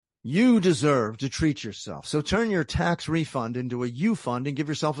You deserve to treat yourself. So turn your tax refund into a U fund and give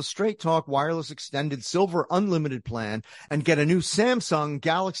yourself a Straight Talk Wireless Extended Silver Unlimited plan and get a new Samsung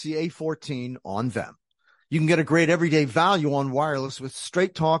Galaxy A14 on them. You can get a great everyday value on wireless with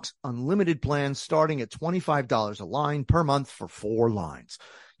Straight Talk's unlimited plan starting at $25 a line per month for 4 lines.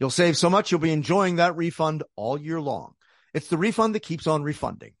 You'll save so much you'll be enjoying that refund all year long. It's the refund that keeps on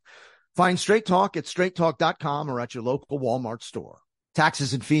refunding. Find Straight Talk at straighttalk.com or at your local Walmart store.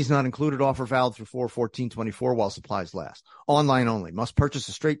 Taxes and fees not included. Offer valid through 4/14/24 while supplies last. Online only. Must purchase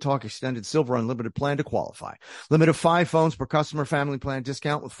a Straight Talk Extended Silver Unlimited plan to qualify. Limit of 5 phones per customer. Family plan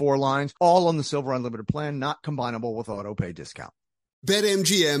discount with 4 lines. All on the Silver Unlimited plan. Not combinable with auto pay discount.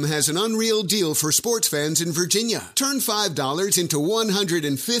 BetMGM has an unreal deal for sports fans in Virginia. Turn $5 into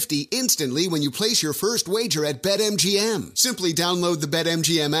 $150 instantly when you place your first wager at BetMGM. Simply download the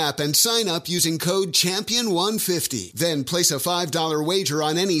BetMGM app and sign up using code CHAMPION150. Then place a $5 wager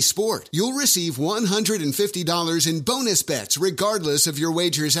on any sport. You'll receive $150 in bonus bets regardless of your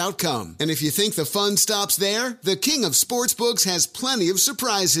wager's outcome. And if you think the fun stops there, the King of Sportsbooks has plenty of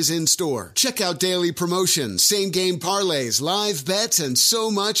surprises in store. Check out daily promotions, same-game parlays, live bets, and so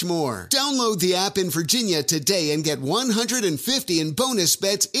much more. Download the app in Virginia today and get $150 in bonus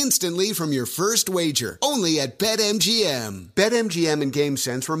bets instantly from your first wager. Only at BetMGM. BetMGM and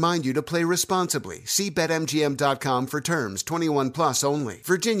GameSense remind you to play responsibly. See BetMGM.com for terms. 21 plus only.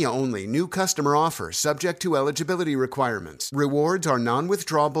 Virginia only. New customer offer subject to eligibility requirements. Rewards are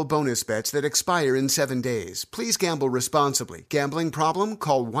non-withdrawable bonus bets that expire in 7 days. Please gamble responsibly. Gambling problem?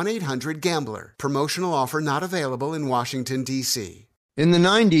 Call 1-800-GAMBLER. Promotional offer not available in Washington, D.C. In the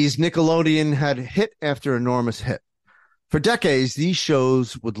 90s, Nickelodeon had hit after enormous hit. For decades, these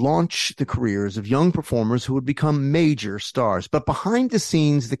shows would launch the careers of young performers who would become major stars. But behind the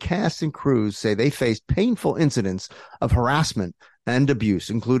scenes, the cast and crews say they faced painful incidents of harassment and abuse,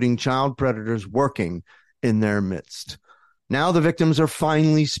 including child predators working in their midst. Now the victims are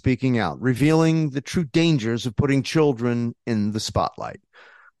finally speaking out, revealing the true dangers of putting children in the spotlight.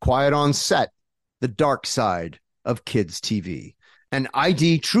 Quiet on Set, the dark side of kids' TV. An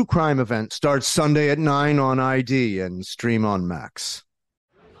ID true crime event starts Sunday at 9 on ID and stream on Max.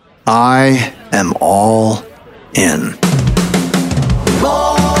 I am all in.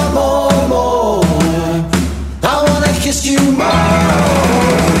 More, more, more. I wanna kiss you more.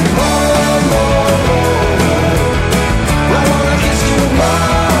 More, more, more. I wanna kiss you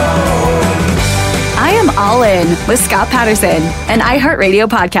more. I am all in with Scott Patterson, an iHeartRadio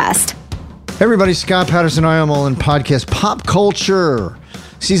podcast. Hey everybody, Scott Patterson, I am all in podcast Pop Culture.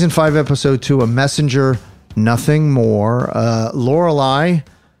 Season 5, Episode 2, A Messenger, Nothing More. Lorelai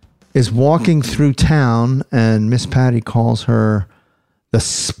is walking through town, and Miss Patty calls her the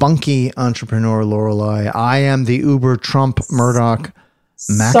spunky entrepreneur Lorelai. I am the Uber Trump Murdoch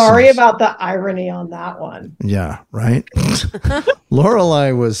Maximus. Sorry about the irony on that one. Yeah, right?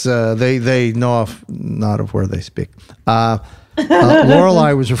 Lorelai was, they know off, not of where they speak.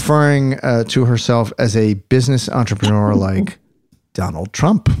 Lorelai was referring to herself as a business entrepreneur like Donald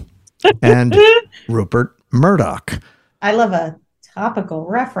Trump and Rupert Murdoch. I love a topical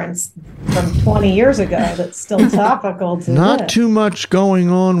reference from 20 years ago that's still topical to Not too much going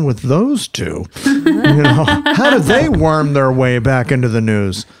on with those two. How did they worm their way back into the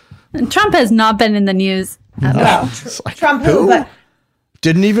news? Trump has not been in the news at all. Well, Like, Trump who? But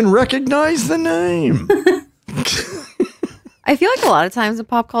didn't even recognize the name. I feel like a lot of times in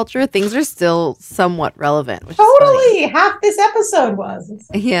pop culture, things are still somewhat relevant. Which totally. Is funny. Half this episode was. It's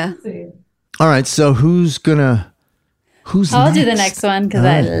so Yeah. crazy. All right, so who's I'll do the next one because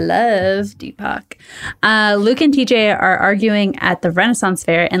I love Deepak. Luke and TJ are arguing at the Renaissance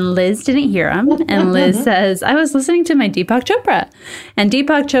Fair, and Liz didn't hear him. And Liz says, I was listening to my Deepak Chopra. And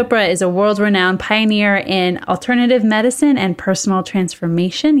Deepak Chopra is a world-renowned pioneer in alternative medicine and personal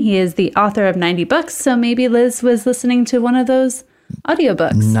transformation. He is the author of 90 books, so maybe Liz was listening to one of those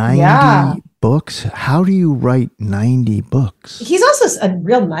audiobooks. 90 books? How do you write 90 books? He's also a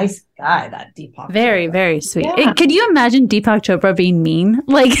real nice guy, that Deepak. Very, Chopra. very sweet. Yeah. Could you imagine Deepak Chopra being mean?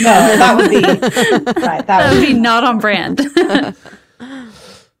 Like, No, that would be right. that would be not on brand.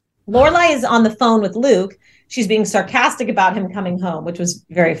 Lorelai is on the phone with Luke. She's being sarcastic about him coming home, which was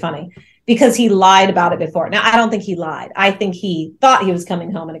very funny because he lied about it before. Now, I don't think he lied. I think he thought he was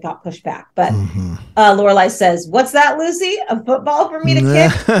coming home and it got pushed back. But Lorelai says, "What's that, Lucy? A football for me to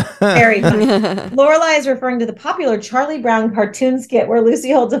kick?" Very funny. Lorelai is referring to the popular Charlie Brown cartoon skit where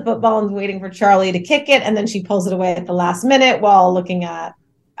Lucy holds a football and is waiting for Charlie to kick it, and then she pulls it away at the last minute while looking at.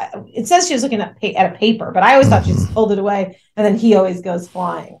 It says she was looking at a paper, but I always thought she just pulled it away, and then he always goes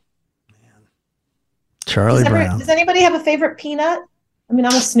flying. Charlie Brown. Does anybody have a favorite peanut I mean,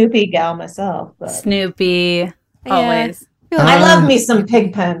 I'm a Snoopy gal myself. But Snoopy, always. I love me some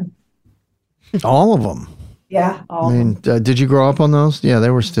Pigpen. All of them. Yeah, I mean, did you grow up on those? Yeah, they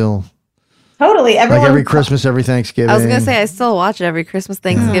were still totally. Everyone, like every Christmas, every Thanksgiving. I was gonna say I still watch it every Christmas,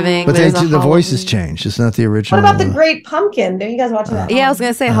 Thanksgiving. But the voices changed. It's not the original. What about the Great Pumpkin? Don't you guys watch that? Yeah, I was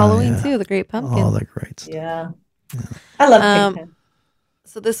gonna say Halloween too. The Great Pumpkin. Oh, the great. Yeah, I love Pigpen.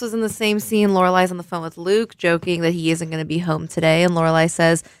 So this was in the same scene. Lorelai's on the phone with Luke, joking that he isn't going to be home today, and Lorelai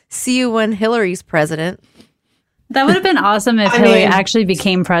says, "See you when Hillary's president." That would have been awesome if Hillary actually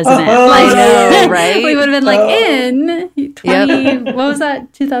became president. I know, right? We would have been like in 20. What was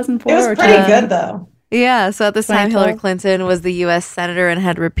that? 2004. It was pretty good though. Yeah. So at this time, 2012. Hillary Clinton was the U.S. senator and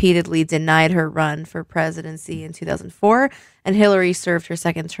had repeatedly denied her run for presidency in 2004. And Hillary served her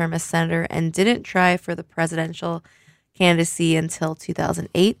second term as senator and didn't try for the presidential candidacy until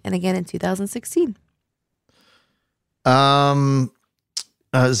 2008 and again in 2016.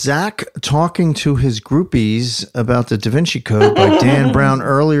 Zach talking to his groupies about the Da Vinci Code by Dan Brown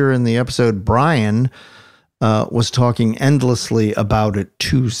earlier in the episode. Brian was talking endlessly about it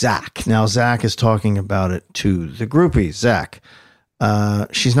to Zach. Now Zach is talking about it to the groupies. Zach,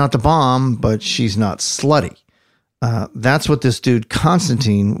 she's not the bomb, but she's not slutty. That's what this dude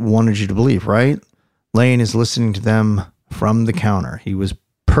Constantine wanted you to believe, right? Lane is listening to them from the counter. He was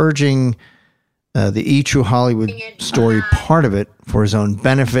purging the E! True Hollywood story part of it for his own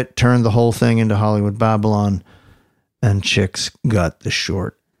benefit, turned the whole thing into Hollywood Babylon, and chicks got the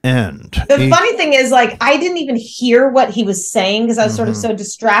short end. The funny thing is, like, I didn't even hear what he was saying because I was sort of so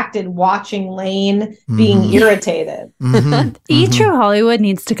distracted watching Lane being irritated. E! True Hollywood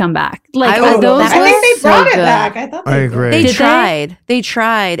needs to come back. Like, I think they brought it back. I thought they agree. They tried. They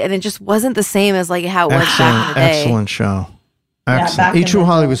tried, and it just wasn't the same as like how it was back in the day. Excellent show. Yeah, Excellent. E! True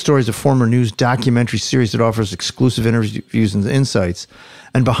Hollywood Story is a former news documentary series that offers exclusive interviews and insights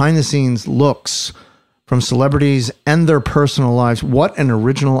and behind-the-scenes looks from celebrities and their personal lives. What an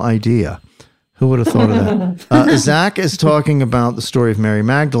original idea. Who would have thought of that? Zach is talking about the story of Mary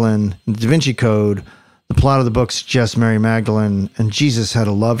Magdalene, the Da Vinci Code. The plot of the book suggests Mary Magdalene and Jesus had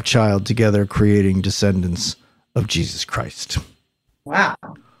a love child together, creating descendants of Jesus Christ. Wow.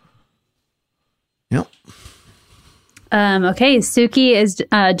 Yep. Okay, Suki is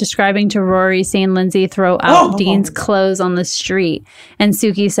describing to Rory seeing Lindsay throw out Dean's clothes on the street. And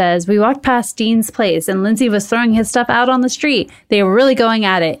Suki says, we walked past Dean's place and Lindsay was throwing his stuff out on the street. They were really going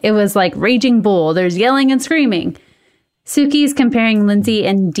at it. It was like Raging Bull. There's yelling and screaming. Suki's comparing Lindsay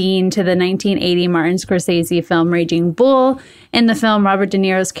and Dean to the 1980 Martin Scorsese film Raging Bull. In the film, Robert De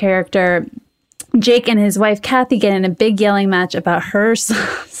Niro's character Jake and his wife Kathy get in a big yelling match about her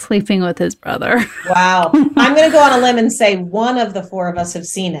sleeping with his brother. Wow. I'm going to go on a limb and say one of the four of us have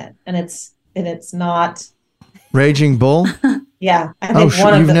seen it, and it's not Raging Bull? Yeah. I think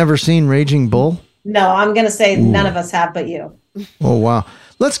one you've never seen Raging Bull? No, I'm going to say none of us have but you. Oh, wow.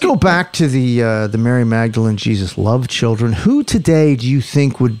 Let's go back to the Mary Magdalene Jesus love children. Who today do you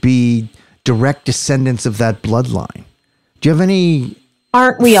think would be direct descendants of that bloodline? Do you have any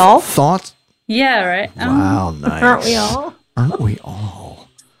Aren't we all? Yeah, thoughts? right. Wow, nice. Aren't we all? Aren't we all?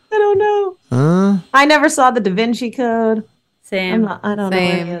 I don't know. Huh? I never saw the Da Vinci Code. Same. I don't know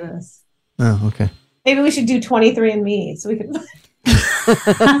any of this. Oh, okay. Maybe we should do 23andMe so we can.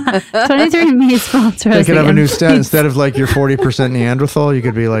 23andMe sponsor us. They could have a again. new stat. Instead of like your 40% Neanderthal, you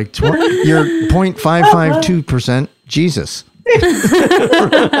could be like your 0.552% Jesus.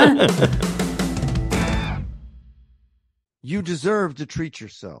 You deserve to treat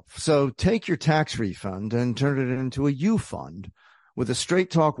yourself. So take your tax refund and turn it into a U fund with a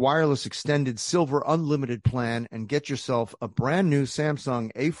Straight Talk Wireless Extended Silver Unlimited plan and get yourself a brand new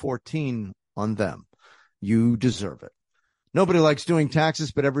Samsung A14 on them. You deserve it. Nobody likes doing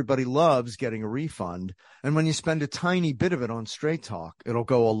taxes, but everybody loves getting a refund. And when you spend a tiny bit of it on Straight Talk, it'll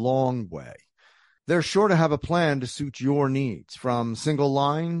go a long way. They're sure to have a plan to suit your needs, from single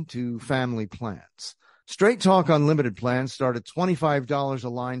line to family plans. Straight Talk Unlimited plans start at $25 a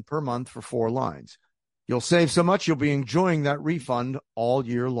line per month for 4 lines. You'll save so much you'll be enjoying that refund all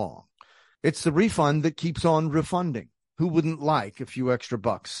year long. It's the refund that keeps on refunding. Who wouldn't like a few extra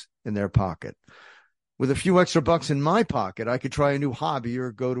bucks in their pocket? With a few extra bucks in my pocket, I could try a new hobby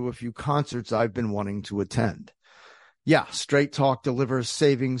or go to a few concerts I've been wanting to attend. Yeah, Straight Talk delivers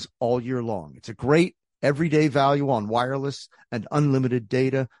savings all year long. It's a great everyday value on wireless and unlimited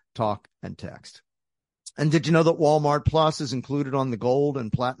data, talk, and text. And did you know that Walmart Plus is included on the Gold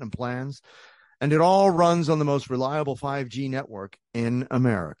and Platinum plans? And it all runs on the most reliable 5G network in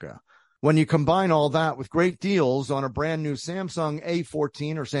America. When you combine all that with great deals on a brand new Samsung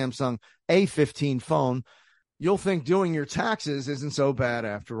A14 or Samsung A15 phone, you'll think doing your taxes isn't so bad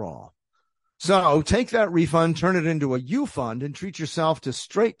after all. So take that refund, turn it into a U fund, and treat yourself to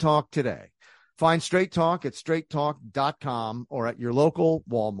Straight Talk today. Find Straight Talk at straighttalk.com or at your local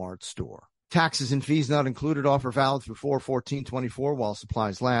Walmart store. Taxes and fees not included. Offer valid through 4/14/24 while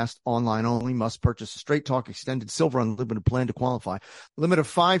supplies last. Online only. Must purchase a Straight Talk Extended Silver Unlimited plan to qualify. Limit of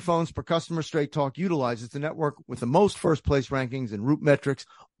 5 phones per customer. Straight Talk utilizes the network with the most first-place rankings in Root Metrics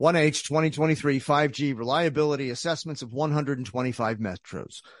 1H 2023 5G reliability assessments of 125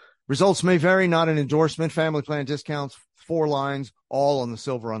 metros. Results may vary. Not an endorsement. Family plan discounts, 4 lines, all on the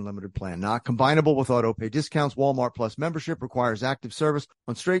Silver Unlimited plan. Not combinable with auto pay discounts. Walmart Plus membership requires active service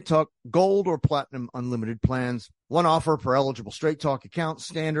on Straight Talk Gold or Platinum Unlimited plans. 1 offer per eligible Straight Talk account.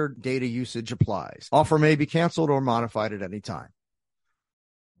 Standard data usage applies. Offer may be canceled or modified at any time.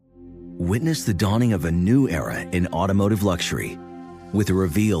 Witness the dawning of a new era in automotive luxury with a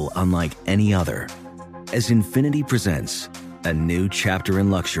reveal unlike any other as Infiniti presents a new chapter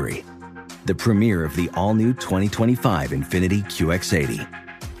in luxury, the premiere of the all-new 2025 Infiniti QX80.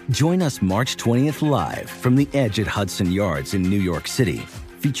 Join us March 20th live from the Edge at Hudson Yards in New York City,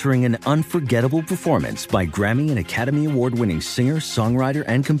 featuring an unforgettable performance by Grammy and Academy Award-winning singer, songwriter,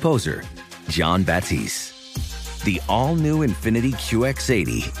 and composer, Jon Batiste. The all-new Infiniti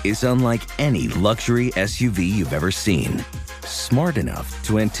QX80 is unlike any luxury SUV you've ever seen. Smart enough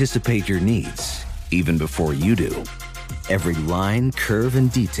to anticipate your needs, even before you do. Every line, curve,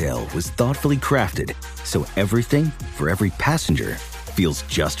 and detail was thoughtfully crafted so everything for every passenger feels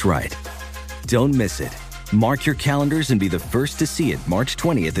just right. Don't miss it. Mark your calendars and be the first to see it March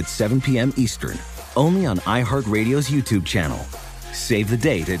 20th at 7 p.m. Eastern, only on iHeartRadio's YouTube channel. Save the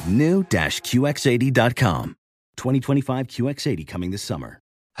date at new-QX80.com. 2025 QX80 coming this summer.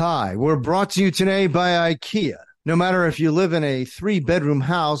 Hi, we're brought to you today by IKEA. No matter if you live in a 3-bedroom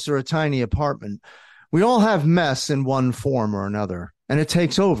house or a tiny apartment, we all have mess in one form or another, and it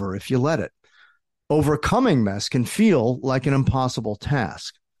takes over if you let it. Overcoming mess can feel like an impossible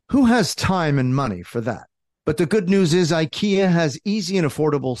task. Who has time and money for that? But the good news is IKEA has easy and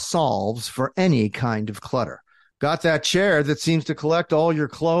affordable solves for any kind of clutter. Got that chair that seems to collect all your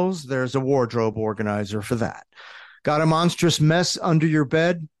clothes? There's a wardrobe organizer for that. Got a monstrous mess under your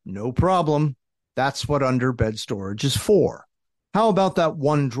bed? No problem. That's what under bed storage is for. How about that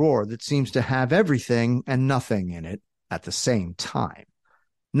one drawer that seems to have everything and nothing in it at the same time?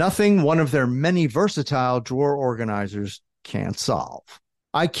 Nothing one of their many versatile drawer organizers can't solve.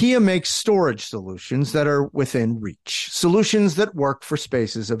 IKEA makes storage solutions that are within reach, solutions that work for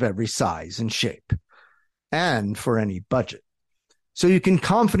spaces of every size and shape, and for any budget. So you can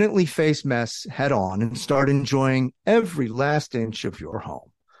confidently face mess head on and start enjoying every last inch of your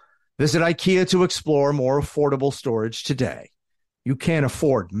home. Visit IKEA to explore more affordable storage today. You can't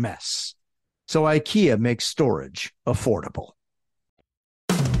afford mess. So IKEA makes storage affordable.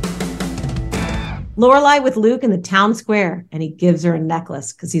 Lorelai with Luke in the town square, and he gives her a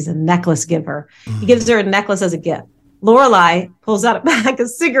necklace because he's a necklace giver. He gives her a necklace as a gift. Lorelai pulls out a bag of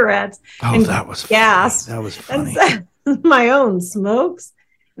cigarettes and that was gas. Funny. That was funny. And says, my own smokes.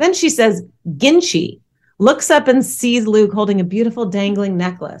 Then she says, Ginchi. Looks up and sees Luke holding a beautiful dangling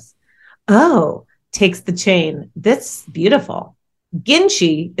necklace. Oh, takes the chain. That's beautiful.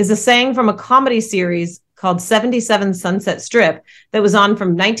 Ginchi is a saying from a comedy series called 77 Sunset Strip that was on from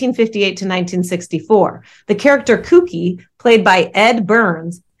 1958 to 1964. The character Kooky, played by Ed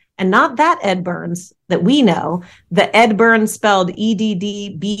Burns, and not that Ed Burns that we know, the Ed Burns spelled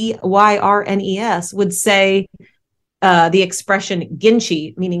EDDBYRNES, would say the expression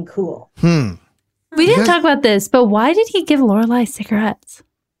Ginchi, meaning cool. We didn't talk about this, but why did he give Lorelai cigarettes?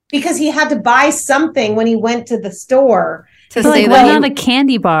 Because he had to buy something when he went to the store. To say that not a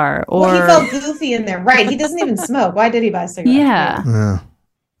candy bar or he felt goofy in there. Right. He doesn't even smoke. Why did he buy cigarettes? Yeah.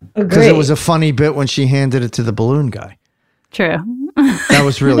 Because it was a funny bit when she handed it to the balloon guy. True. That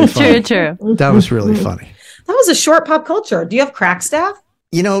was really funny. True. That was really funny. That was a short pop culture. Do you have crack staff?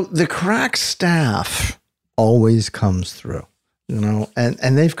 You know, the crack staff always comes through, you know,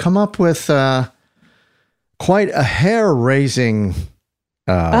 and they've come up with quite a hair-raising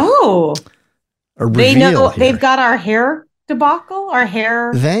reveal they know here. They've got our hair debacle, our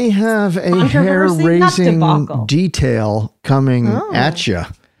hair. They have a hair-raising detail coming at you,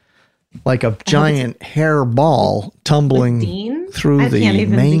 like a giant hair ball tumbling through the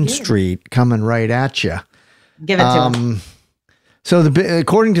main street, coming right at you. Give it to him. So,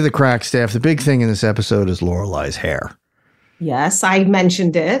 according to the crack staff, the big thing in this episode is Lorelai's hair. Yes, I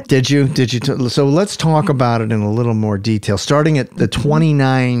mentioned it. Did you? So let's talk about it in a little more detail, starting at the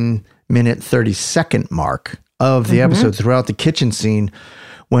 29-minute, 30-second mark of the episode. Throughout the kitchen scene,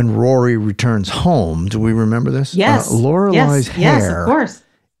 when Rory returns home. Do we remember this? Yes. Lorelei's yes, hair of course.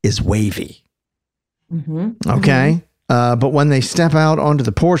 is wavy. Mm-hmm. Okay. But when they step out onto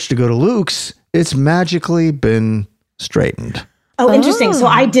the porch to go to Luke's, it's magically been straightened. Oh, interesting. So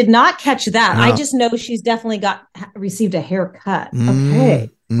I did not catch that. No. I just know she's definitely received a haircut. Okay.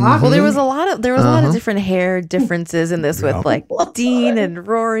 Mm-hmm. Well, there was a lot of different hair differences in this with like Dean and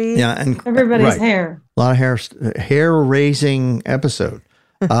Rory. Yeah, and Everybody's hair. A lot of hair raising episode.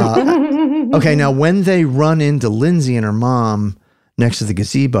 Okay, now when they run into Lindsay and her mom next to the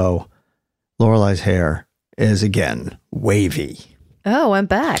gazebo, Lorelei's hair is again wavy. Oh, went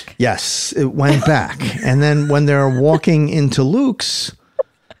back. Yes, it went back. And then when they're walking into Luke's,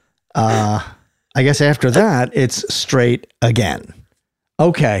 I guess after that, it's straight again.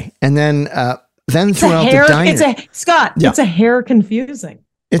 Okay. And then throughout the diner. Scott, Yeah. it's a hair confusing.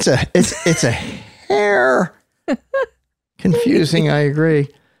 It's a hair confusing. I agree.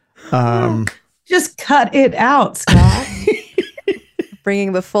 Just cut it out, Scott.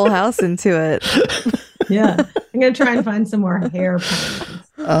 Bringing the full house into it. Yeah. I'm going to try and find some more hair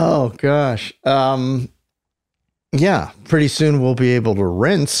puns. Oh gosh. Yeah, pretty soon we'll be able to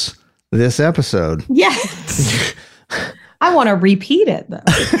rinse this episode. Yes. I want to repeat it though.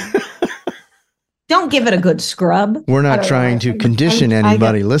 Don't give it a good scrub. We're not trying to condition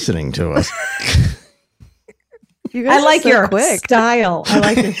anybody listening to us. You guys I like are so your quick. style. I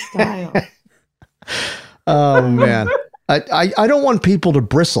like your style. Oh man. I don't want people to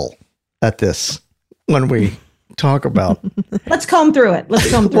bristle at this when we talk about. Let's comb through it. We'll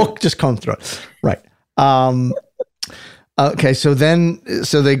just comb through it. Right. Okay. So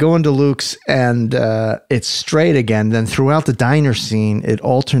they go into Luke's and it's straight again. Then throughout the diner scene, it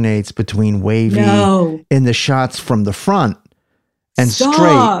alternates between wavy in the shots from the front and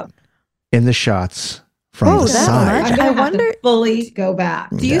straight in the shots from the side. I wonder fully go back.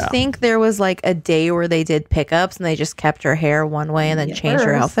 Do you think there was like a day where they did pickups and they just kept her hair one way and then changed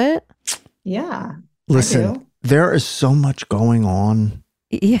her outfit? Yeah. Listen, there is so much going on.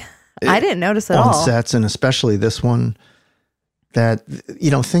 Yeah. I didn't notice at all. On sets, and especially this one, that,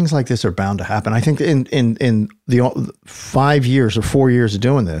 things like this are bound to happen. I think in the 5 years or 4 years of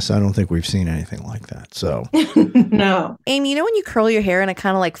doing this, I don't think we've seen anything like that. So No. Amy, when you curl your hair and it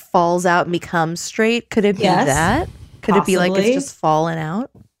kind of like falls out and becomes straight, could it be that? Could it be like it's just fallen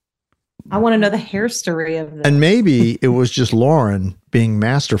out? I want to know the hair story of this. And maybe it was just Lauren being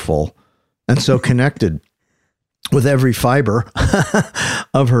masterful and so connected with every fiber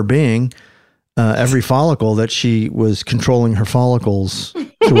of her being, every follicle, that she was controlling her follicles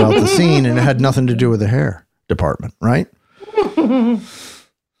throughout the scene, and it had nothing to do with the hair department, right? I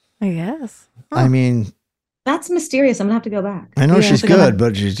guess. I mean, that's mysterious. I'm gonna have to go back. I know she's good,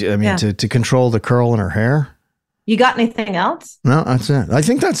 but to control the curl in her hair. You got anything else? No, that's it. I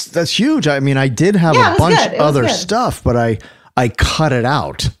think that's huge. I mean, I did have a bunch of other stuff, but I cut it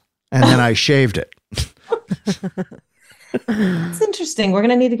out and then I shaved it. It's interesting. We're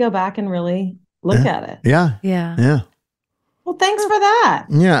gonna need to go back and really look at it. Yeah. Well, thanks for that.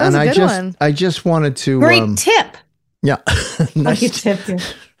 Yeah, that was and a good one. I just wanted to Great tip. Yeah, Nice. You tipped you.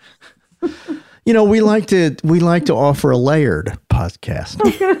 We like to offer a layered podcast. I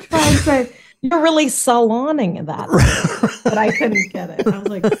was gonna try and say you're really saloning that, but I couldn't get it. I was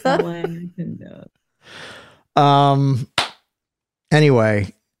like, salon, I couldn't do it.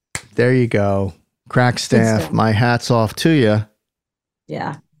 Anyway, there you go. Crack staff, my hat's off to you.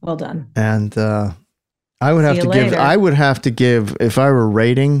 Yeah, well done. And I would have to give if I were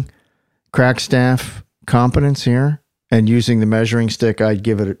rating Crack staff competence here and using the measuring stick, I'd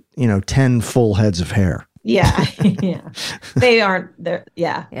give it 10 full heads of hair. Yeah. Yeah. They aren't there.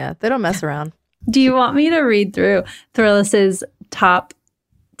 Yeah. Yeah. They don't mess around. Do you want me to read through Thrillis's top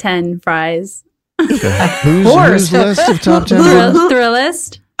 10 fries? Whose list of top 10?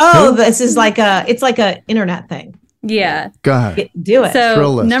 Thrillist. Oh, this is like it's like a internet thing. Yeah. Go ahead. Do it. So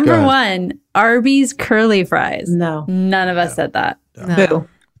Thrillist, number 1, Arby's curly fries. No. None of us said that. No. Boo.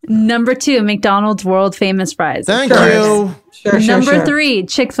 Number 2, McDonald's world famous fries. Thank you. Sure, Number 3,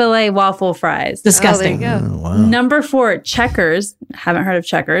 Chick-fil-A waffle fries. Disgusting. Oh, there you go. Oh, wow. Number 4, Checkers. Haven't heard of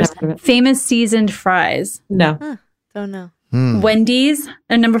Checkers. Famous seasoned fries. No. Don't know. Wendy's.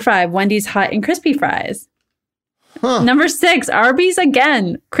 And number 5, Wendy's hot and crispy fries. Number 6, Arby's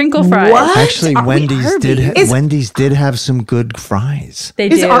again. Crinkle fries. What? Actually, Wendy's did have some good fries. They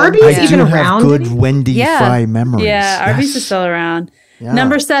Is do. Arby's I even do around? have good Wendy fry memories. Yeah, Arby's Yes. is still around. Yeah.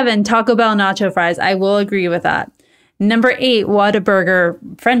 Number 7, Taco Bell nacho fries. I will agree with that. Number 8, Whataburger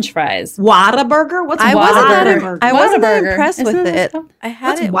French fries. Whataburger? What's I Whataburger? wasn't that Whataburger. impressed Isn't with that it. stuff? I had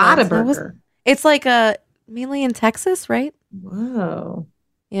What's it once, and Whataburger? it's like mainly in Texas, right? Whoa.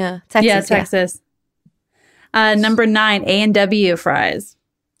 Yeah, Texas. Yeah, Texas. Number 9, A&W fries.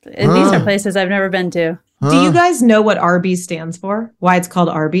 These are places I've never been to. Do you guys know what Arby's stands for? Why it's called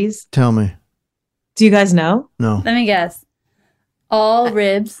Arby's? Tell me. Do you guys know? No. Let me guess. All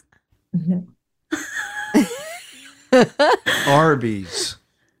ribs. Arby's.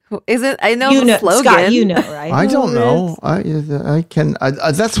 Is it? I know You the know, slogan. Scott, you know, right? I don't know. I can.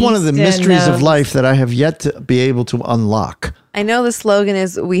 That's one of the Easton mysteries of knows. life that I have yet to be able to unlock. I know the slogan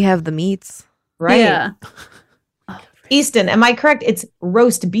is "We have the meats." Right. Yeah. Easton, am I correct? It's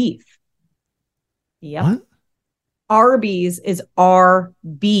roast beef. Yep. What? Arby's is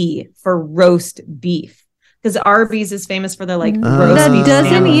RB for roast beef. Because Arby's is famous for their like roast That beef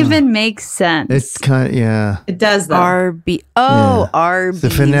doesn't sandwich. even make sense. It's kind of, yeah. It does though. RB. Oh, Yeah. Arby's.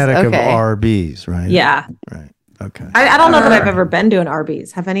 It's the phonetic of Okay. RBs, right? Yeah. Right. Okay. I don't know that I've ever been to an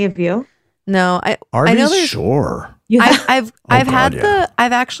Arby's. Have any of you? No, I Arby's, know there's. sure. I've God, had yeah.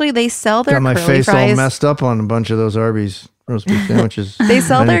 I've actually they sell their Got my curly face all fries. messed up on a bunch of those Arby's roast beef sandwiches. They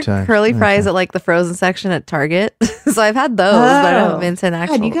sell many their times. curly fries Okay. at like the frozen section at Target. So I've had those, but I haven't been to an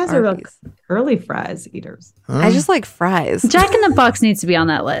actual God, you guys are real Arby's. curly fries eaters. I just like fries. Jack in the Box needs to be on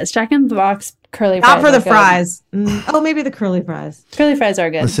that list. Jack in the Box curly Not fries. for the are good. fries. Oh, maybe the curly fries. Curly fries are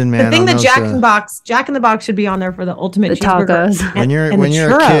good. Listen, man. The thing on that those, Jack in the Box should be on there for the ultimate The cheeseburger. tacos. when you're and when the you're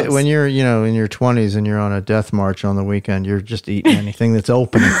a kid, churros. when you're in your 20s and you're on a death march on the weekend, you're just eating anything that's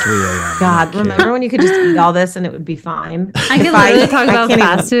open at 3 a.m. God, You're a kid. remember when you could just eat all this and it would be fine? I can If literally talk about can't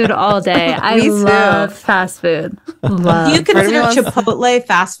fast even- food all day. I Me too. love fast food. Love. Do you consider wants- Chipotle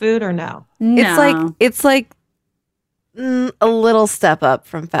fast food or no? No. It's like a little step up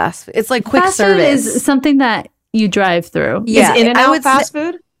from fast food. It's like quick fast service. food is something that you drive through. Yeah, Is In-N-Out I would fast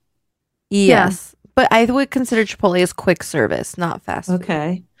say- food? Yes, but I would consider Chipotle as quick service, not fast food.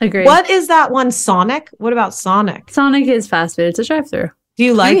 Okay. Agreed. What is that one? Sonic? What about Sonic? Sonic is fast food. It's a drive-through. Do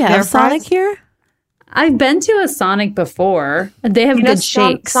you like Do you their have Sonic fries? here? I've been to a Sonic before. They have You know good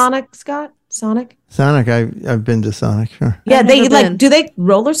shakes. Sonic, Scott? Sonic? Sonic, I've been to Sonic, sure. Yeah, I've they never like. been. Do they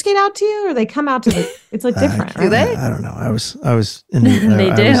roller skate out to you, or they come out to the? It's like different. Do they? I don't know. I was in They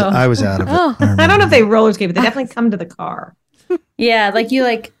I do. I was out of it. Oh. I don't know if they roller skate, but they definitely come to the car. Yeah, like you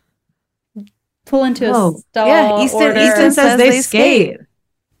like pull into a Oh, stall. yeah, Easton- order. Easton says they skate.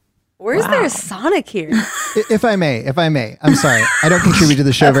 Where's Wow. there a Sonic here? If I may, I'm sorry. I don't contribute to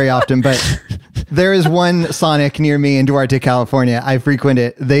the show very often, but there is one Sonic near me in Duarte, California. I frequent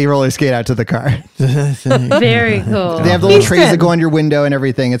it. They roller skate out to the car. Very cool. They have the little trays Easton. that go on your window and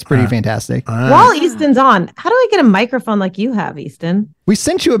everything. It's pretty fantastic. While Easton's on, how do I get a microphone like you have, Easton? We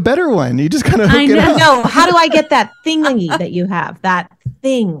sent you a better one. You just kind of I hook it know. up. No, how do I get that thingy that you have? That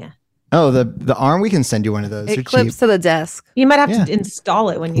thing. Oh, the arm. We can send you one of those. They're It clips cheap. to the desk. You might have Yeah. to install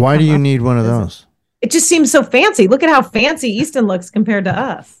it when you. Why come do you up. need one of those? It just seems so fancy. Look at how fancy Easton looks compared to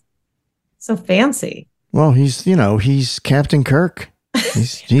us. So fancy. Well, he's Captain Kirk.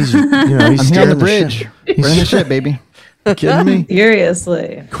 He's he's I'm here on steering the bridge. ship. We're in the ship, baby. You kidding me?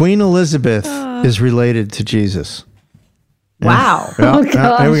 Seriously. Queen Elizabeth is related to Jesus. Wow. Yeah, Oh,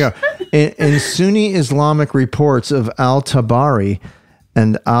 yeah, here we gosh. go. In Sunni Islamic reports of Al-Tabari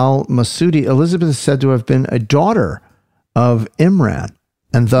and Al-Masudi, Elizabeth is said to have been a daughter of Imran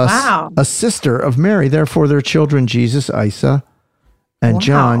and thus Wow. a sister of Mary. Therefore, their children, Jesus, Isa, and Wow.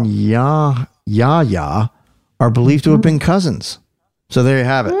 John, Yahya, are believed to have been cousins. So there you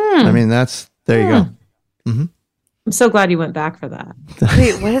have it. I mean, there you go. I'm so glad you went back for that.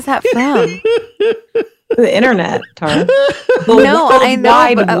 Wait, what is that from? The internet, Tara. The No, World I know,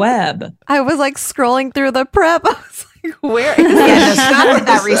 Wide but- Web. I was like scrolling through the prep. I was like, where is Yeah, that? Scott did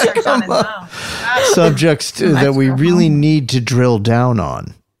that research on his own. Subjects that we really need to drill down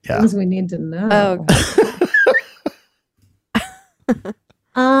on. Yeah. Things we need to know.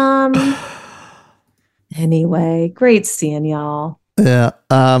 Oh, Anyway, great seeing y'all. Yeah.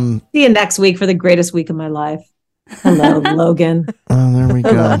 See you next week for the greatest week of my life. Hello, Logan. Oh, there we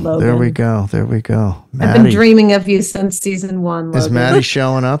go. Hello, There we Logan. go. There we go. I've been Maddie. dreaming of you since season 1. Is Logan. Maddie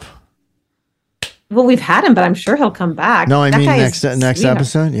showing up? Well, we've had him, but I'm sure he'll come back. No, I That mean guy next is next sweetheart.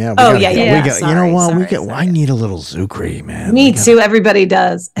 episode. Yeah. Oh, gotta yeah, get- yeah, We yeah. got, you know what? Sorry. I need a little Zukri, man. Me We gotta- too. Everybody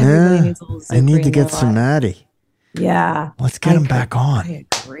does. Everybody Yeah. needs a little I need Zukri to in get their some life. Maddie. Yeah. Let's get him back on. I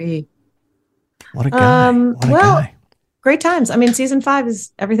agree. What a guy. What a well, guy. great times. I mean, season 5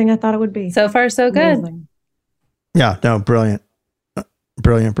 is everything I thought it would be. So far, so good. Amazing. Yeah. No. Brilliant.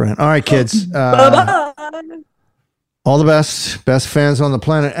 Brilliant. Brilliant. All right, kids. Bye-bye. All the best fans on the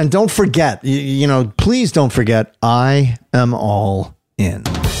planet, and don't forget. Please don't forget. I am all in.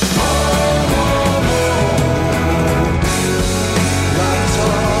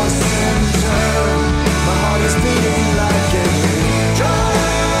 My heart is beating like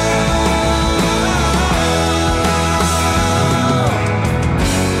a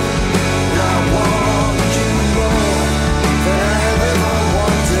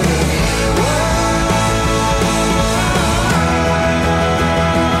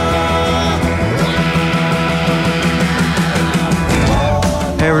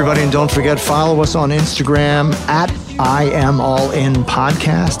And don't forget, follow us on Instagram at I Am All In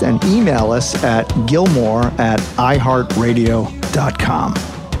Podcast and email us at gilmore@iheartradio.com.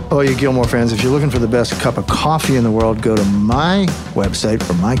 Oh, you Gilmore fans, if you're looking for the best cup of coffee in the world, go to my website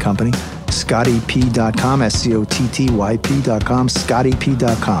for my company, scottyp.com, SCOTTYP.com,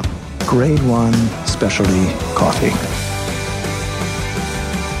 scottyp.com. Grade 1 specialty coffee.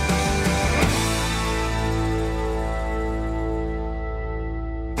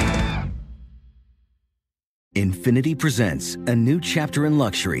 Infiniti presents a new chapter in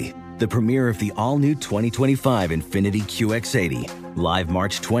luxury, the premiere of the all-new 2025 Infiniti QX80, live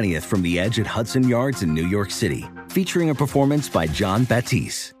March 20th from the Edge at Hudson Yards in New York City, featuring a performance by John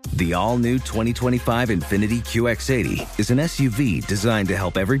Batiste. The all-new 2025 Infiniti QX80 is an SUV designed to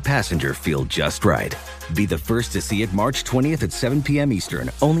help every passenger feel just right. Be the first to see it March 20th at 7 p.m.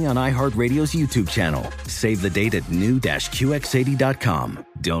 Eastern, only on iHeartRadio's YouTube channel. Save the date at new-QX80.com.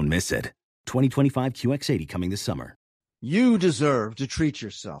 Don't miss it. 2025 QX80 coming this summer. You deserve to treat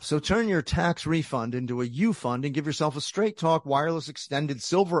yourself. So turn your tax refund into a U fund and give yourself a Straight Talk Wireless Extended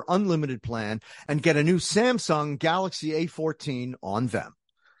Silver Unlimited plan and get a new Samsung Galaxy A14 on them.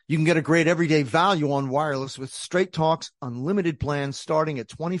 You can get a great everyday value on wireless with Straight Talk's unlimited plan starting at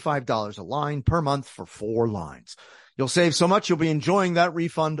 $25 a line per month for 4 lines. You'll save so much you'll be enjoying that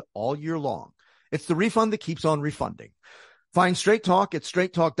refund all year long. It's the refund that keeps on refunding. Find Straight Talk at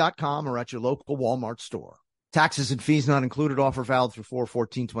straighttalk.com or at your local Walmart store. Taxes and fees not included. Offer valid through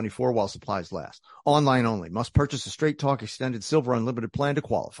 4/14/24 while supplies last. Online only. Must purchase a Straight Talk Extended Silver Unlimited plan to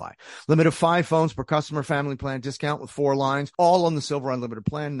qualify. Limit of 5 phones per customer. Family plan discount with 4 lines. All on the Silver Unlimited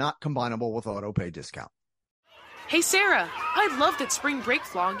plan. Not combinable with auto pay discount. Hey Sarah, I love that spring break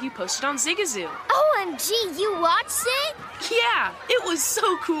vlog you posted on Zigazoo. OMG, you watched it? Yeah, it was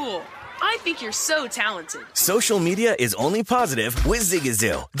so cool. I think you're so talented. Social media is only positive with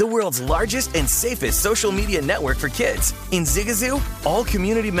Zigazoo, the world's largest and safest social media network for kids. In Zigazoo, all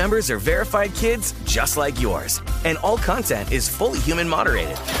community members are verified kids just like yours, and all content is fully human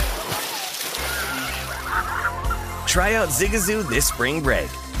moderated. Try out Zigazoo this spring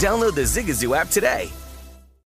break. Download the Zigazoo app today